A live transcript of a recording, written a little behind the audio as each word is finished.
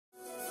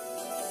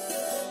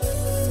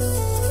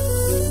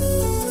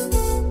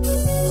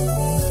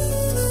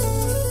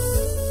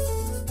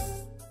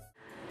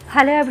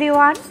Hello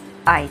everyone,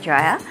 I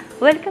Jaya.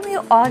 Welcome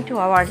you all to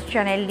our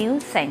channel New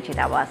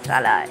Sanchita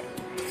Vastralaya.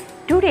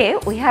 Today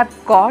we have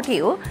got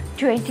you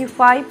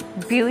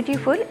 25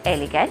 beautiful,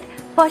 elegant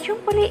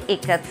Pochampally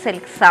Ikkat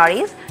Silk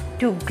Sarees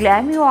to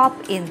glam you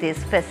up in this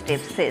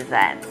festive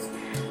season.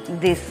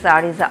 These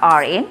sarees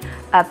are in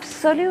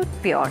absolute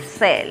pure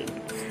silk.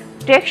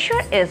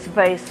 Texture is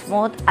very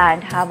smooth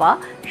and have a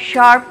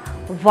sharp,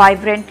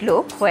 vibrant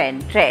look when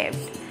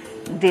draped.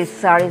 These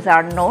sarees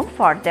are known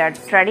for their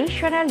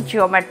traditional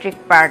geometric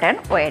pattern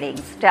wearing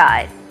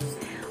style.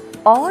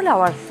 All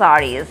our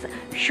sarees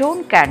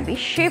shown can be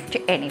shipped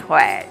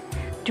anywhere.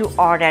 To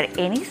order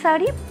any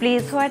saree,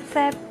 please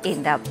WhatsApp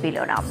in the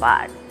below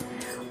number.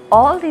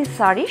 All these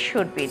sarees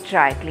should be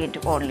dry cleaned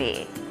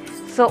only.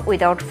 So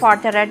without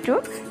further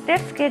ado,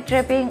 let's get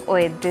draping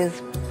with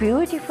these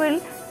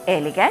beautiful,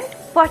 elegant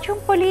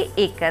Pochampally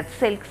Ikkat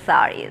Silk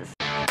Sarees.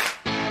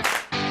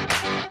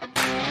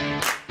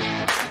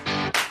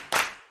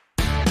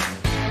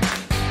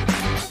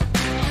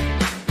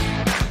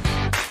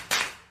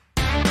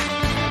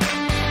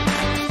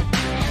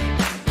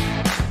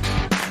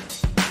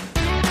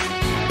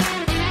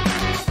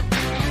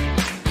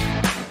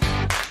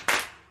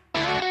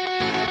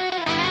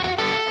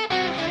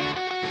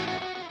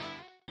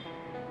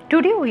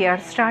 Today we are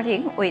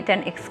starting with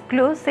an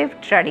exclusive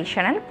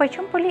traditional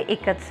Pochampally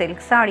Ikkat Silk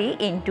Saree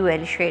in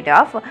dual shade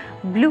of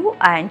blue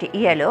and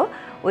yellow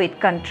with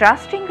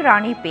contrasting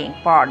Rani pink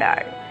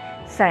border.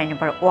 Saree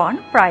number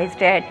 1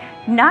 priced at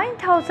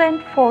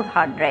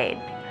 9,400.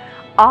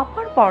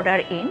 Upper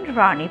border in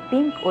Rani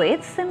pink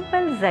with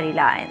simple zari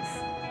lines.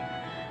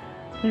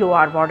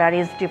 Lower border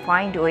is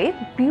defined with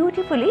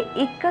beautifully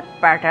ikkat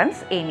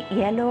patterns in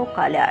yellow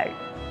color.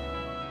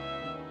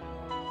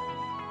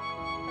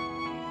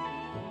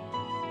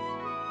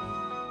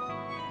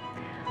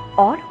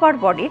 All over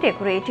body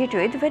decorated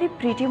with very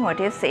pretty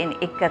motifs in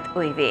ikkat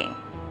weaving.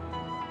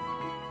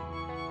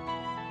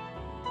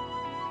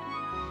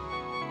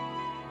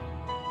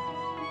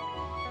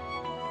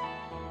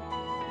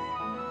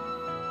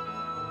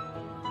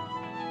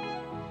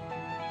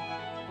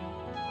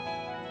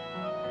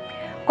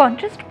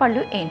 Contrast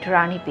pallu in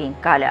Rani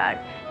pink color,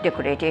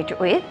 decorated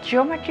with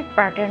geometric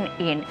pattern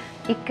in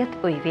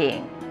ikkat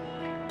weaving.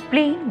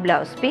 Plain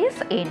blouse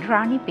piece in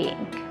Rani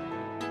pink.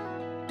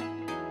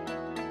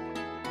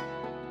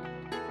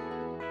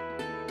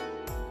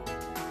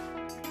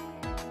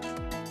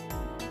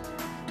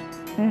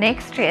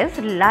 Next is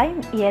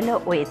lime yellow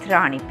with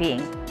Rani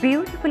pink,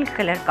 beautiful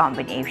color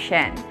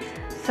combination.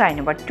 Saree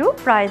number 2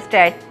 priced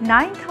at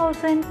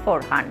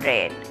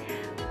 9,400.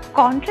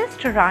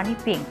 Contrast Rani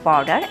pink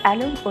border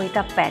along with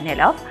a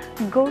panel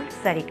of gold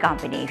saree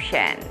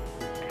combination.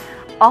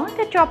 On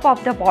the top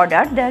of the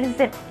border there is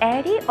an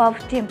array of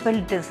temple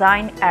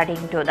design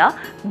adding to the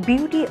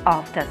beauty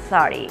of the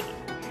saree.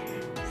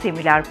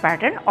 Similar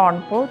pattern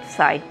on both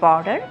side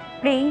border,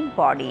 plain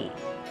body.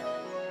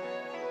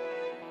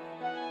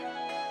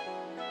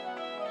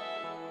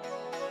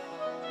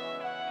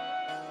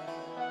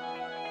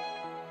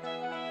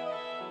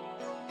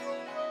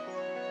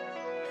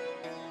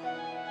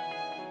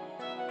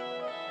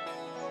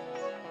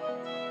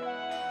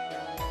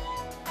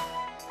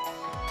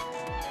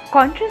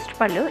 Contrast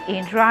pallu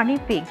in Rani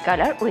pink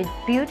color with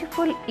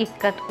beautiful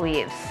ikkat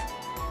waves.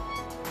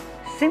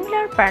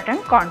 Similar pattern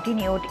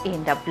continued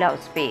in the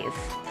blouse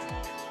piece.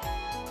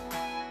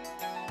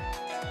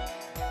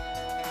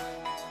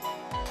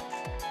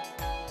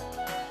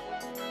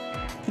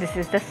 This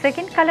is the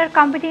second color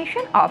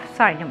combination of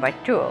saree number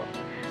 2.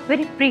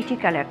 Very pretty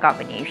color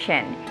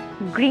combination,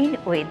 green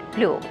with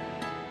blue.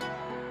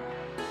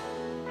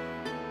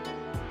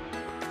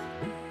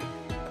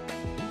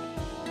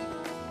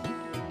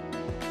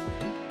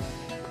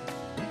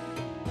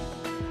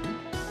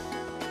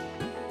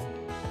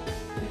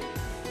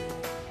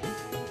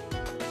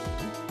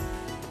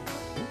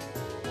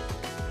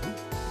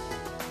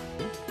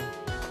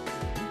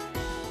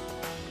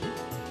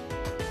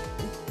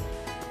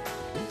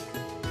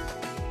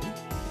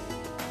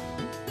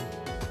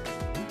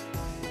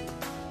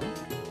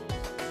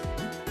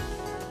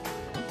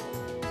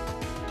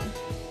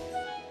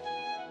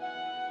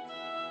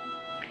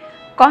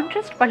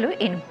 Contrast pallu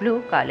in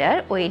blue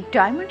color with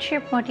diamond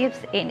shaped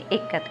motifs in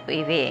ikkat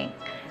weaving.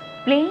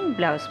 Plain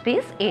blouse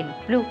piece in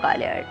blue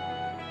color.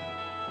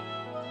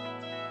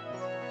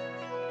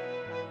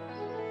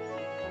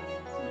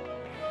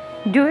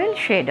 Dual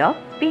shade of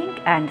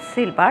pink and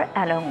silver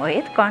along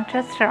with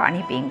contrast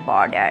Rani pink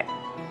border.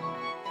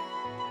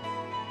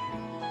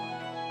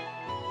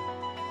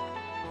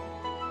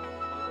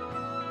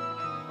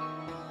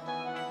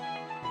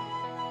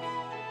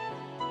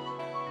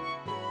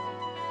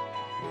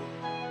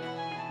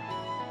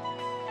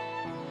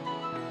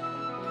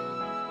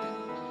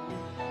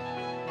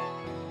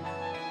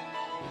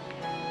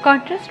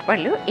 Contrast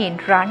pallu in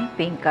Rani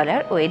pink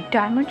color with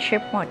diamond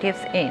shaped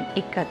motifs in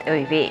ikkat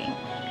weaving.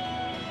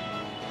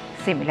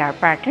 Similar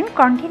pattern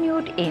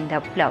continued in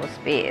the blouse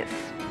piece.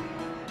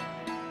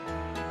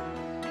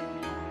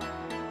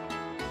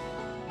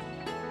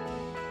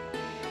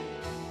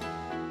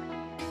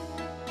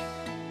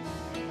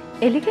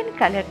 Elegant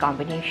color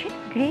combination,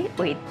 grey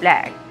with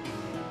black.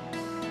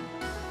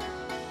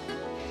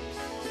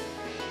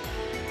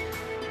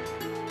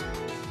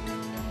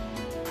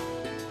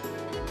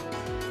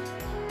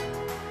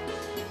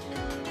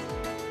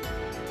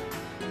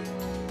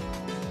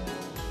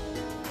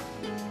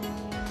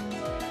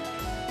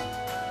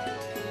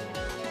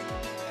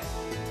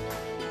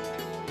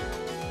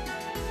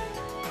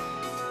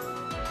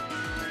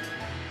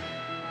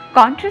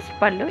 Contrast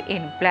pallu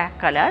in black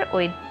color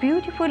with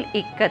beautiful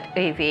ikkat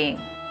weaving.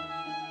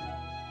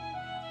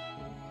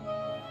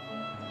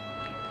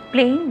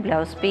 Plain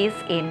blouse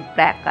piece in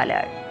black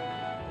color.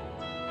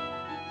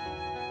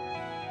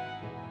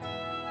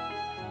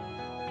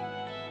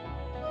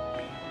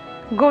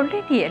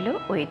 Golden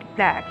yellow with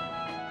black.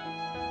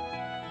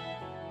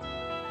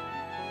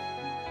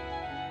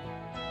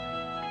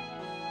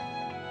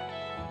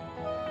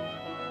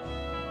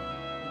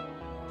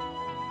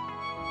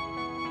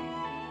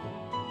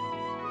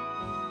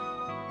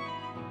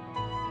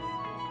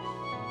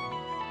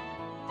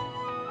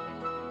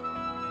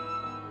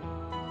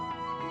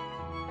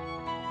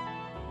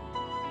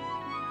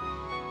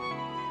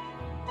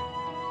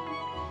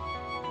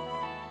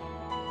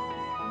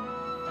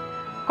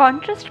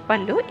 Contrast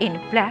pallu in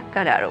black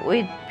color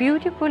with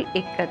beautiful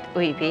ikkat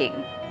weaving.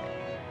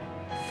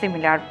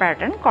 Similar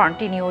pattern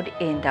continued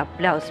in the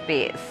blouse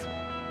piece.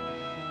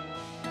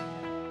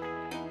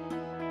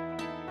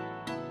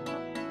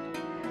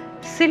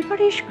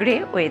 Silverish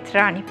grey with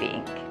rani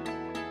pink.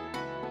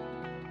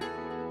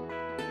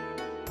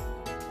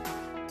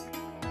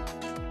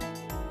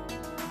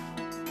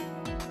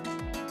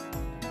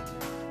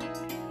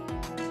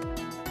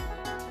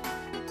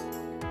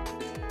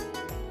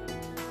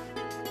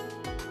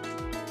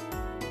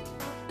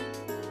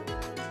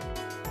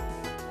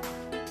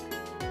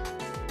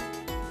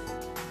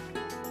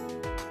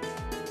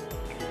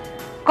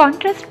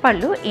 Contrast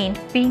pallu in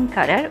pink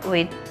color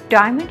with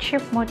diamond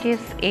shape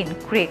motifs in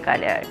grey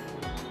color.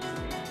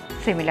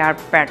 Similar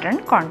pattern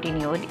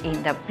continued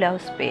in the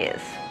blouse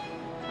piece.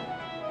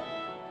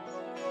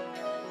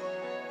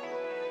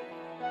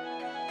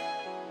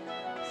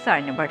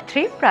 Saree number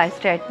 3,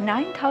 priced at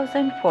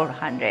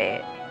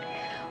 9,400.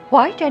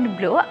 White and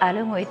blue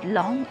along with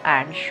long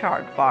and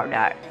short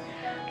border.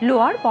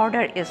 Lower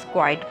border is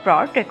quite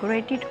broad,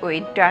 decorated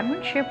with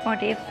diamond shape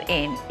motifs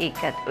in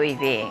ikkat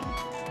weaving.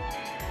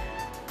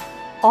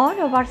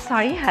 All over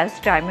saree has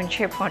diamond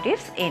shape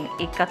motifs in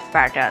ikkat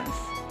patterns.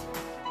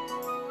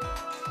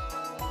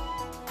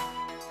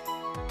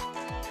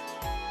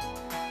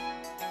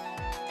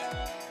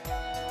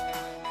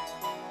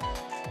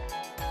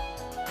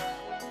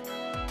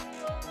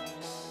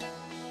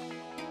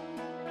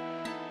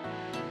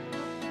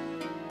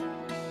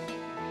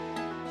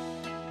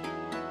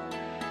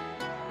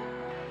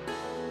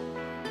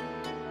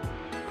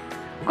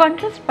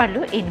 Contrast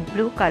pallu in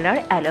blue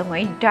color along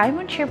with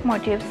diamond shape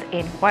motifs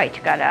in white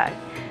color.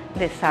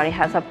 This saree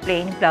has a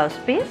plain blouse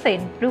piece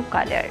in blue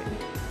color.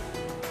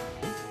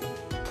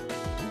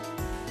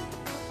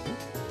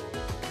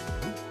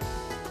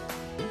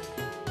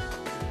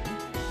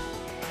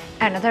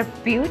 Another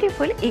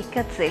beautiful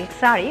ikkat silk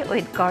saree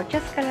with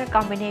gorgeous color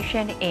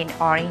combination in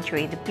orange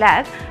with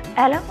black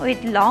along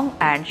with long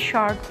and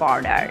short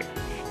border.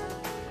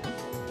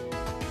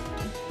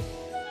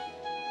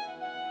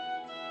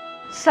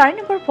 Saree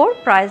number 4,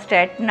 priced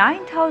at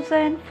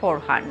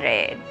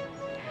 9,400.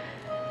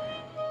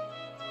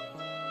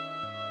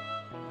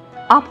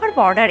 Upper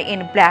border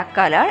in black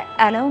color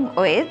along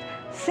with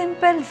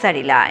simple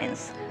zari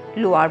lines.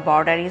 Lower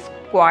border is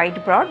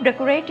quite broad,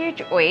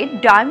 decorated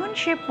with diamond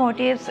shape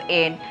motifs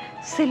in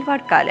silver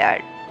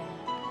color.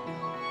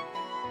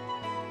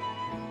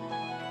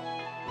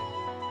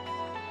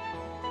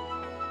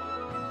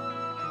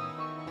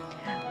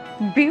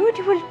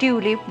 Beautiful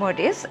tulip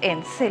motifs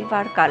in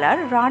silver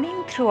color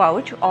running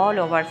throughout all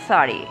over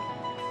saree.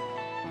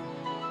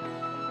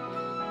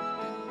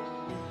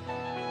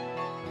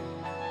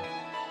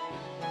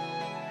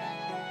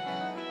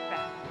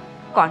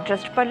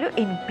 Contrast pallu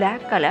in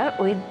black color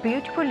with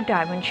beautiful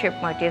diamond shape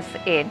motifs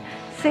in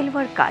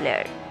silver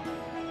color.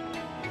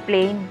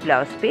 Plain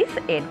blouse piece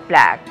in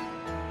black.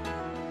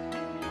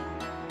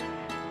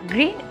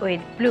 Green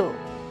with blue.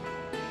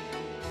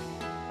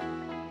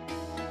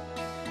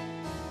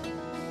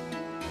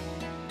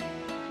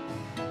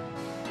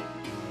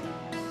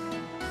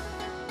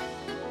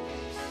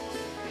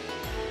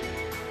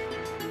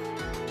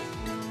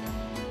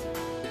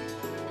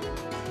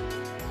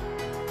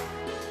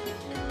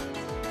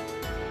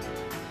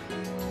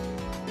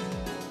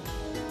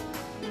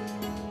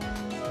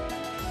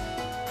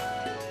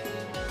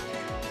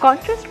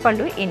 Contrast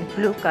pallu in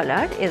blue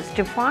color is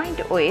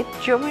defined with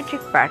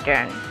geometric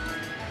pattern.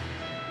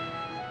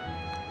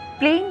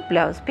 Plain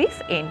blouse piece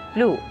in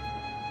blue.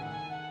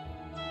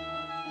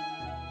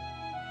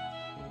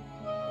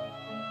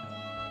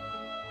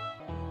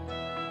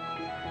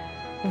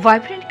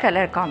 Vibrant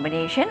color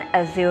combination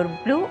azure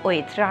blue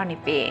with rani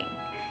pink.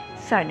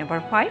 Saree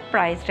number 5,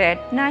 priced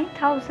at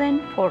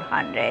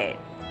 9,400.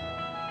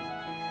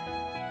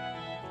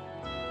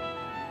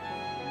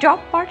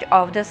 Top part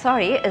of the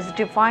saree is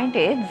defined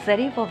with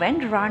zari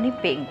woven Rani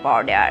pink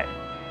border.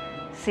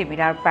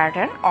 Similar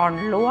pattern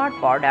on lower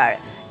border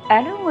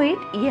along with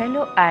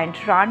yellow and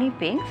Rani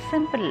pink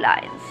simple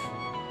lines.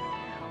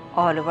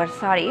 All over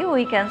saree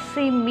we can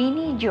see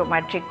mini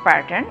geometric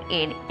pattern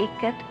in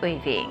ikat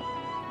weaving.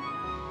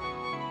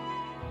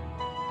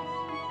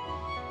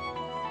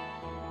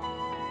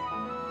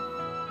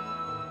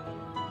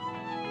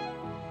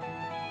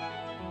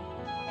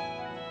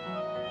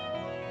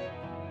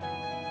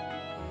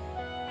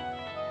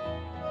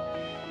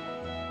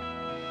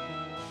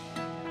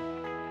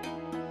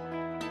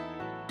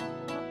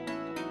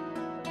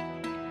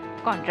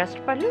 Contrast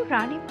pallu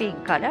Rani pink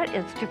color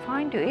is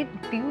defined with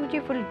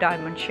beautiful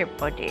diamond shaped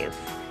motifs.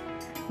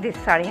 This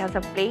saree has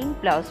a plain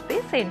blouse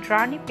piece in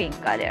Rani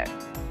pink color.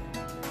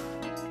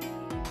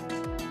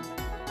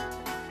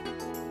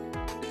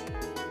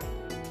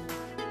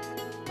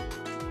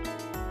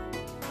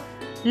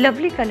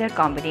 Lovely color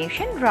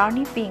combination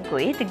Rani pink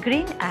with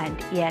green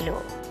and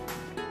yellow.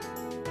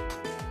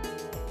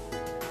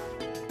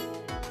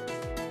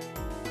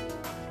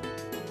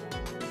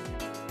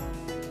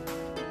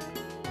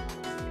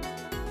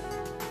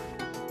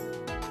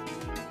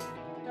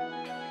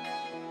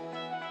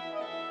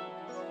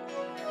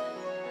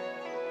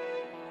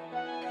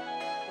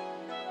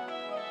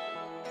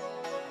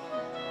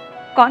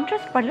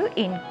 Contrast pallu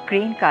in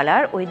green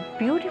color with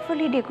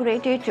beautifully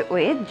decorated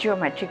with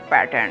geometric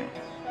pattern.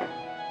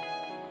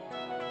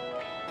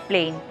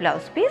 Plain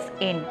blouse piece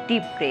in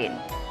deep green.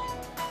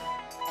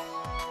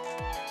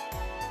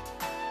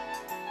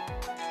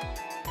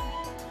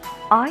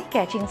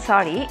 Eye-catching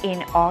saree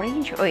in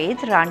orange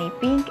with Rani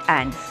pink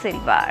and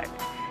silver.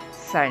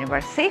 Saree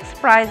number 6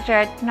 priced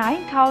at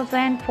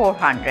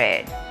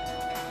 9,400.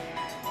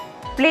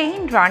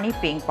 Plain Rani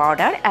pink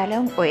border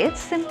along with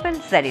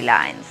simple zari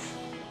lines.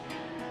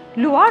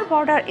 Lower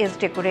border is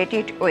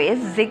decorated with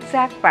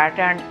zigzag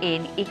pattern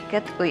in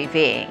ikat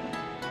weaving.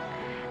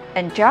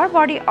 Entire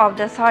body of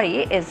the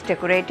saree is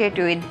decorated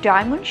with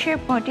diamond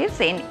shaped motifs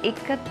in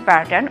ikat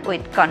pattern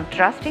with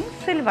contrasting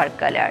silver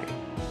color.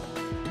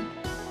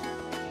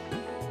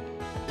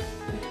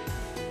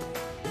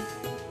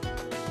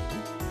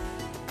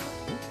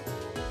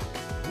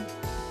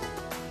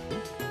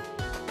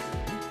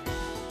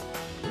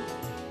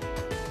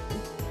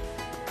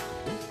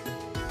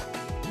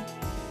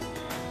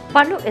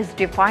 Pallu is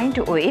defined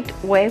with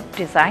wave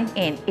design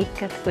in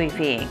ikat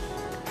weaving.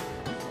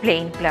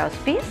 Plain blouse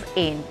piece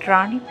in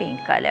Rani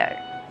pink color.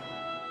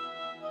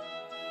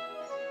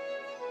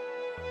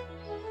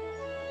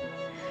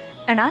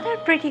 Another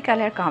pretty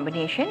color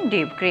combination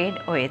deep green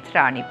with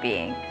Rani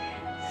pink.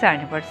 Saree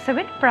number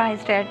 7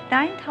 priced at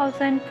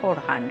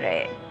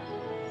 9,400.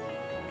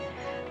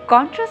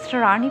 Contrast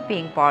Rani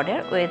pink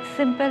border with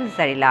simple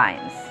zari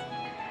lines.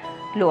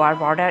 Lower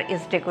border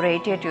is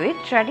decorated with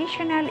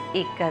traditional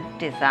ikat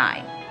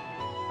design.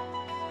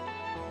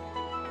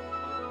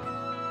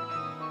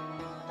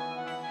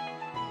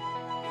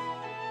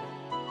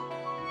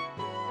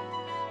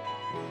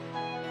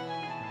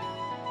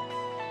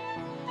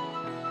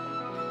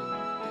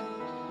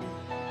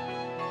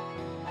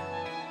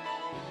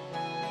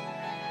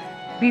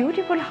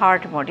 Beautiful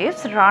heart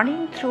motifs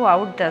running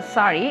throughout the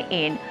saree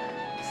in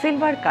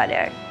silver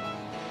color.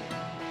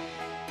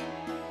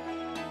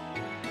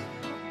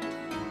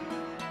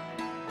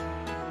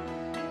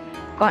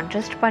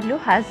 Contrast pallu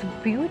has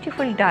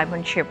beautiful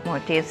diamond shaped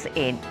motifs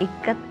in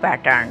ikat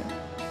pattern.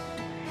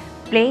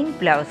 Plain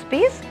blouse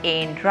piece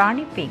in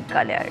Rani pink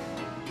color.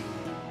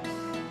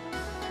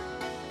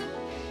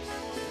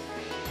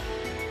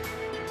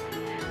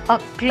 A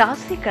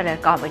classy color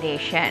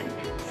combination,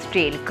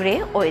 steel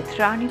grey with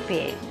Rani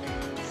pink.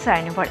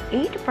 Saree number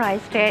 8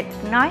 priced at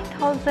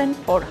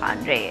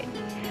 9,400.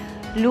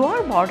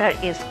 Lower border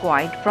is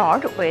quite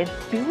broad with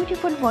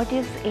beautiful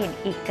motifs in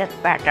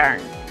ikat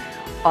pattern.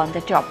 On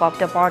the top of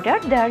the border,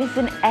 there is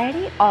an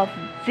array of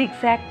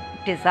zigzag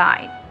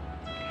design.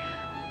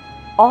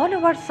 All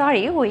over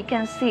saree, we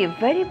can see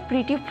very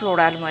pretty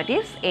floral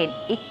motifs in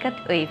ikat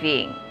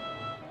weaving.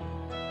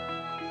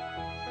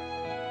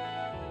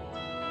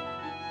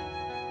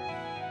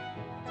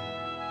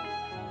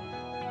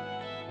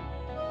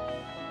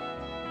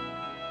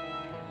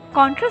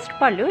 Contrast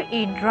pallu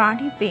in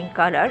Rani pink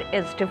color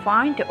is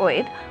defined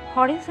with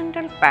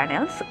horizontal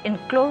panels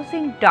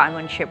enclosing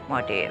diamond shaped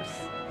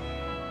motifs.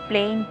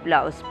 Plain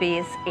blouse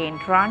piece in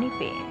Rani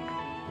pink.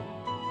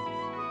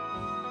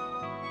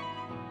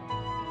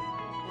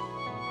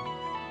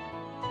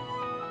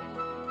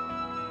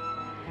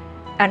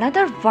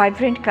 Another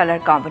vibrant color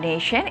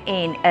combination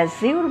in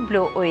azure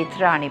blue with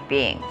Rani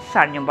pink.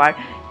 Saree number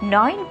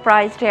 9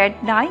 priced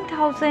at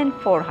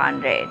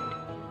 9,400.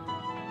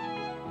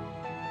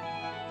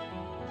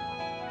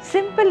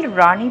 Simple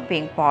Rani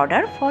pink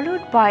border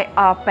followed by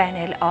a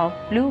panel of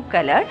blue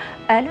color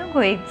along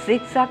with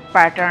zigzag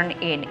pattern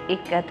in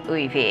ikat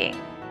weaving.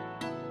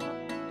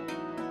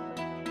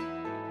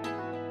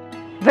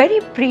 Very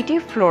pretty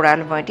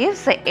floral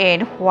motifs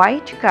in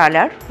white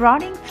color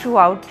running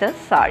throughout the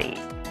saree.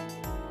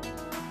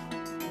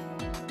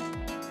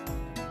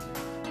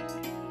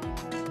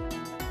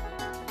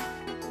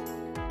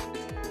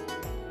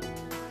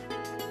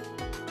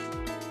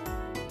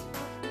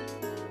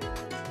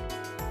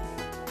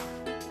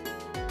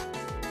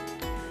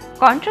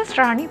 Contrast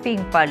Rani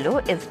pink pallu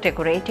is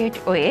decorated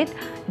with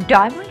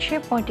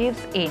diamond-shaped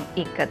motifs in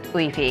Ikkat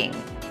weaving.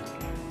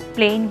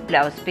 Plain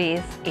blouse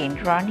piece in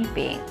Rani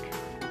pink.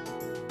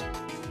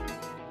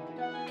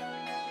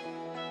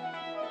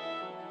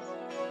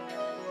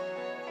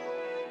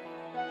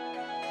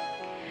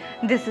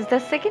 This is the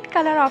second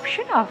color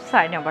option of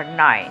saree number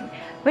 9.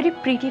 Very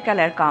pretty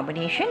color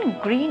combination,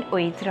 green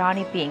with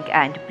Rani pink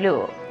and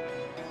blue.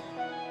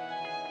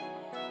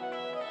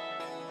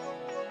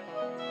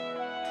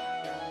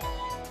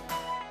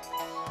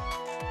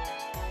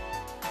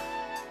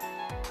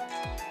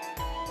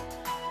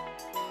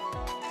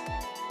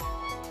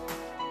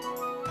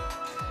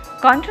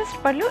 Contrast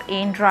pallu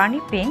in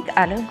Rani pink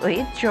along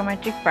with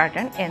geometric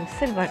pattern in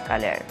silver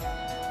color.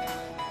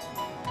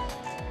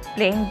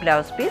 Plain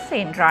blouse piece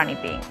in Rani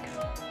pink.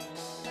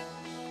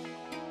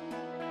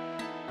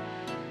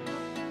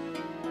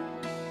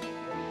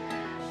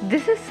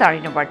 This is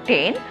saree number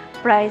 10,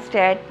 priced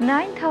at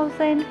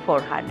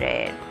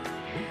 9,400.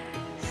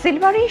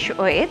 Silverish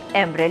with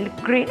emerald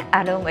green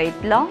along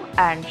with long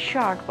and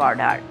short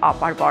border.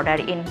 Upper border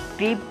in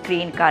deep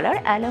green color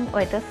along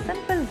with a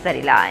simple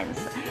zari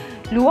lines.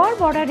 Lower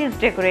border is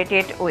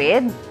decorated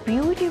with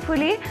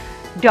beautifully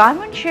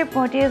diamond-shaped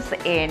motifs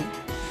in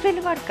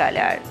silver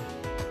color.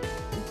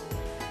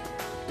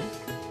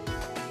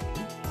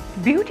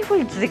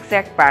 Beautiful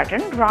zigzag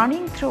pattern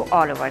running through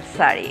all over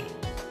saree.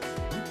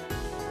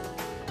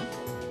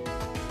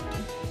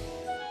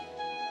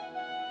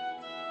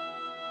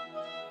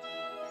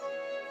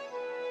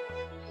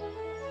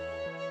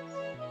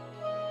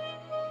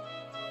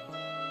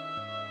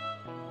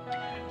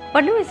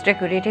 Pallu is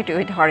decorated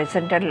with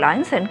horizontal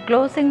lines and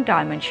closing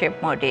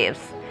diamond-shaped motifs.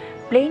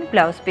 Plain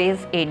blouse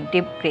piece in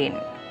deep green.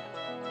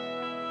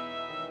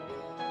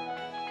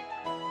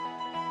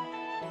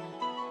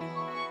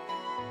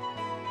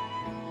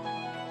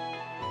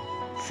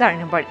 Saree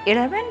number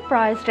 11,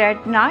 priced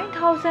at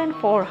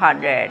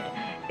 9,400,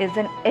 is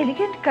an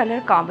elegant color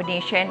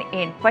combination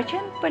in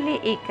Pochampally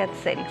Ikkat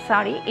Silk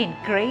Saree in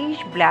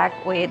grayish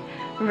black with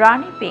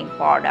Rani pink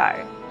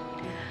border.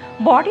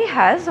 Body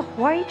has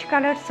white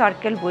colored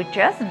circle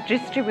butches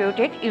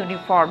distributed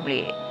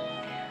uniformly.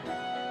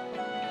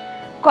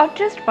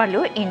 Contrast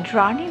pallu in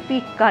Rani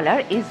pink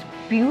color is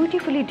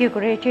beautifully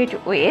decorated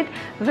with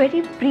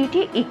very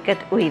pretty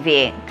Ikkat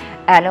weaving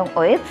along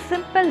with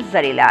simple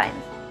zari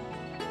lines.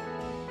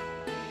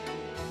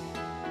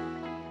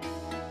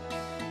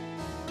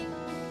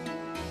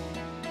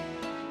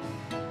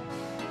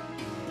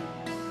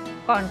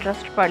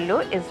 Contrast pallu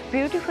is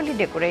beautifully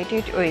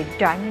decorated with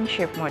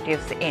diamond-shaped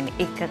motifs in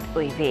Ikkat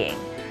weaving.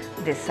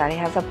 This saree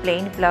has a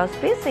plain blouse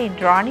piece in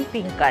Rani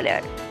pink color.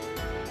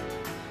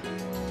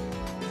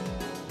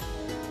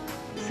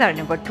 Saree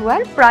number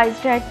 12,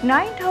 priced at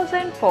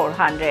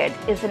 9,400,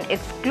 is an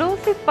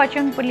exclusive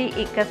Pochampally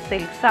Ikkat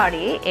Silk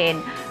Saree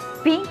in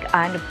pink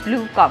and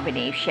blue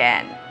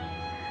combination.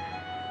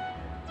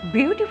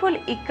 Beautiful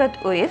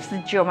Ikkat weaves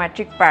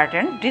geometric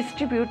pattern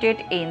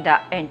distributed in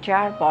the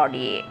entire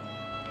body.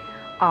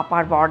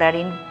 Upper border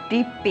in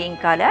deep pink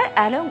color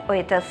along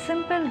with a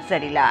simple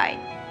zari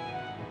line.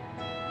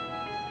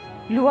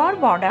 Lower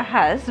border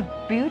has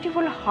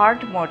beautiful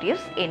heart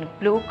motifs in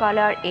blue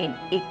color in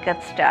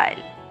Ikkat style.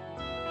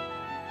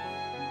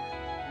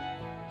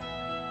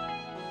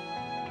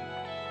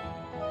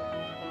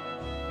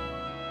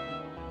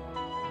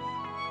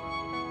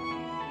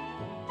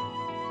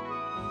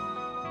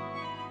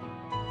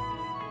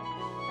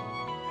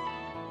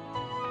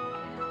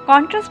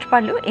 Contrast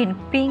pallu in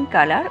pink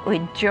color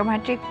with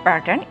geometric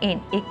pattern in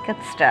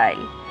Ikkat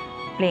style.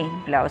 Plain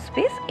blouse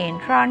piece in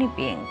Rani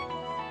pink.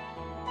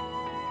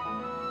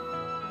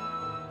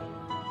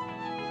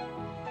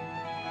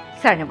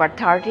 Saree number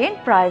 13,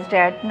 priced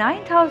at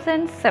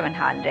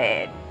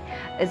 9,700,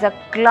 is a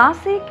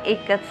classic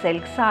Ikkat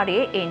silk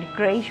saree in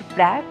grayish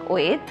black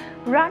with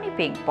Rani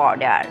pink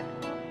border.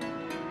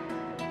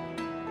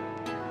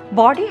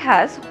 Body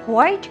has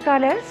white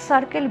color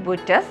circle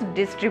buttas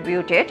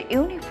distributed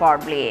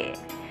uniformly.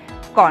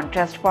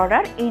 Contrast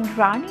border in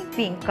Rani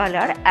pink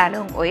color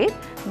along with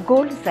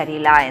gold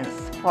zari lines,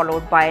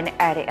 followed by an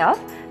array of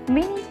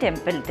mini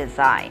temple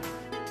design.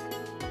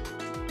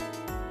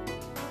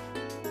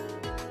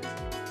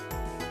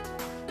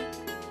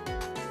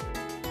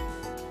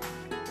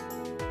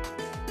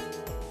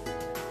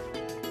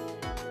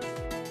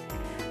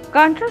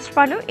 Contrast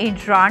pallu in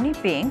Rani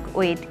pink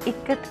with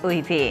Ikkat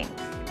weaving.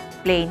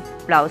 Plain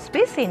blouse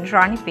piece in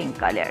Rani pink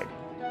color.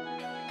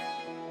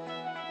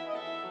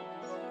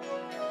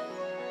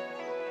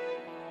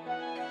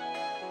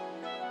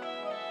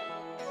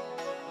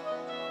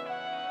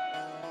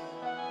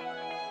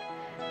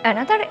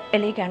 Another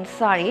elegant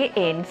saree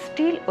in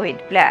steel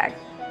with black.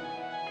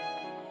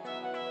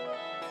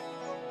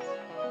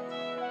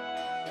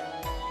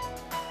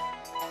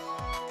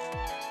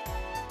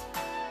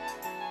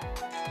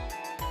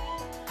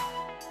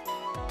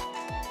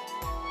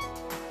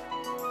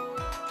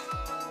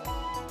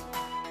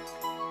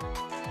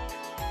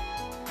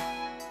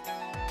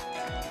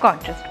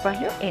 Contrast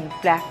pallu in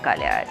black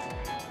color.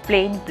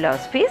 Plain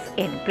blouse piece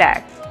in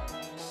black.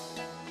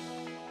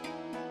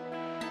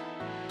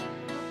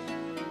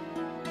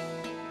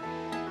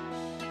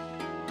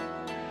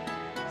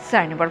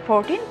 Saree number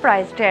 14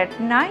 priced at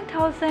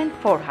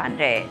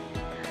 9,400.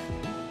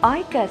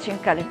 Eye-catching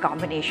color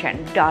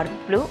combination dark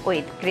blue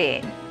with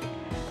green.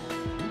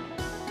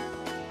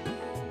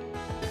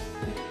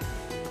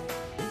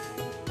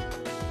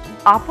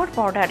 Upper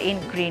border in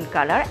green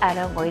color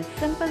along with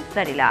simple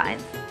zari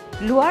lines.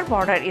 Lower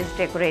border is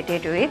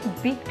decorated with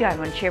big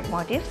diamond shape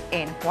motifs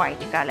in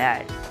white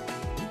color.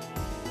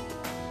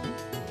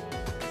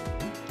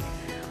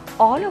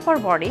 All over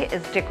body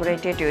is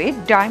decorated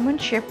with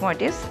diamond shape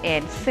motifs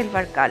in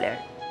silver color.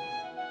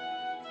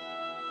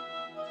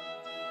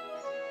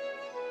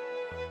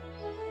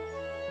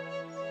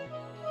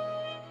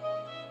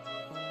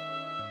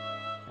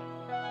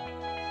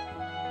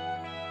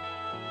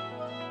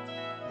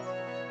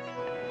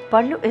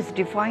 Pallu is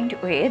defined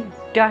with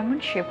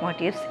diamond shape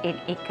motifs in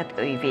ikat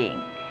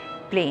weaving.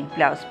 Plain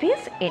blouse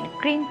piece in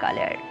cream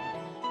color.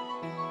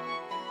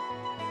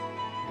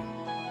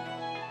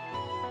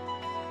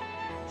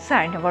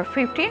 Saree number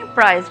 15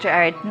 priced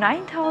at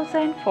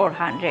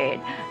 9,400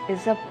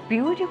 is a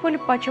beautiful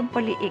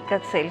Pochampally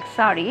Ikkat Silk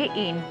Saree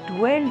in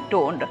dual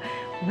toned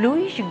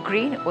bluish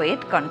green with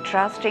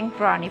contrasting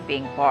Rani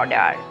pink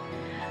border.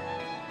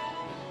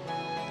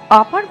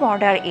 Upper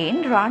border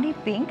in Rani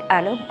pink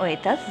along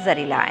with the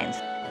zari lines.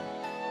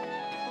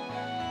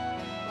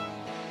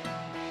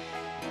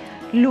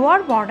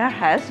 Lower border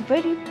has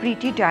very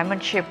pretty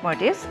diamond shape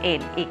motifs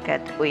in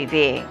ikat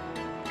weaving.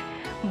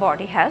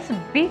 Body has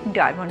big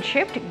diamond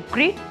shaped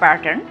grid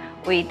pattern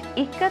with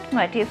ikat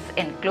motifs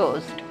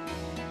enclosed.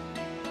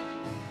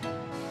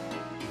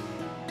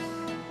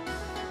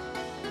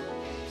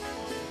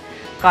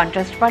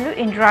 Contrast pallu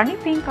in Rani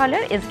pink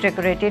color is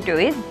decorated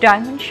with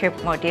diamond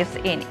shaped motifs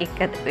in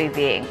ikat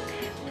weaving.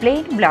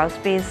 Plain blouse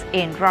piece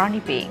in Rani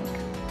pink.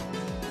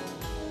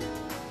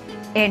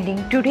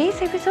 Ending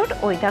today's episode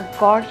with a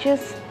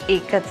gorgeous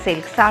ikat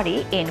silk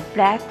saree in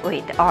black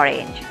with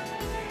orange.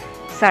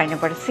 Saree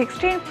number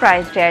 16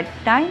 priced at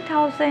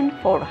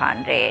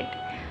 9,400.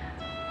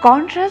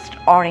 Contrast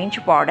orange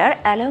border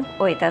along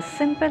with a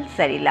simple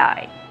zari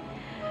line.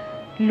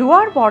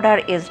 Lower border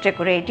is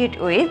decorated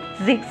with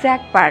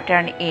zigzag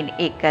pattern in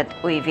ikat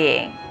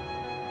weaving.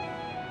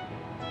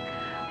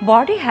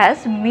 Body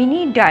has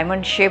mini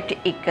diamond shaped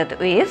ikat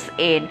weaves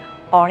in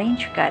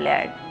orange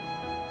color.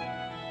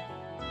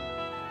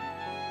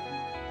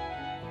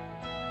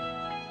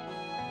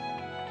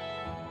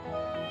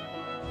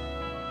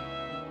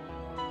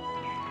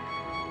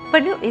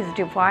 Pallu is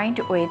defined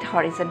with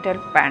horizontal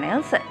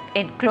panels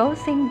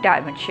enclosing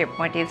diamond shaped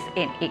motifs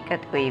in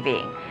ikat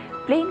weaving.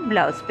 Plain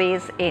blouse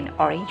piece in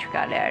orange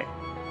color.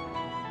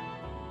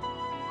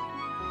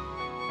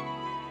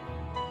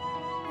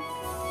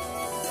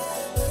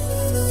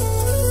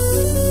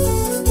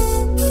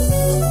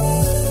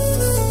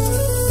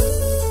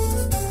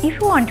 If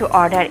you want to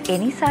order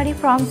any saree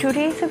from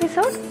today's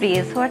episode,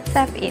 please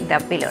WhatsApp in the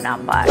below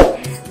number.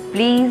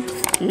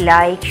 Please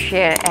like,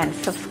 share and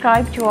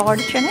subscribe to our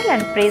channel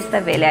and press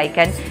the bell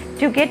icon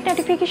to get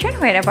notification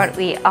whenever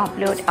we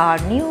upload our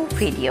new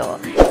video.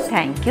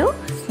 Thank you.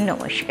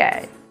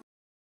 Namaskar.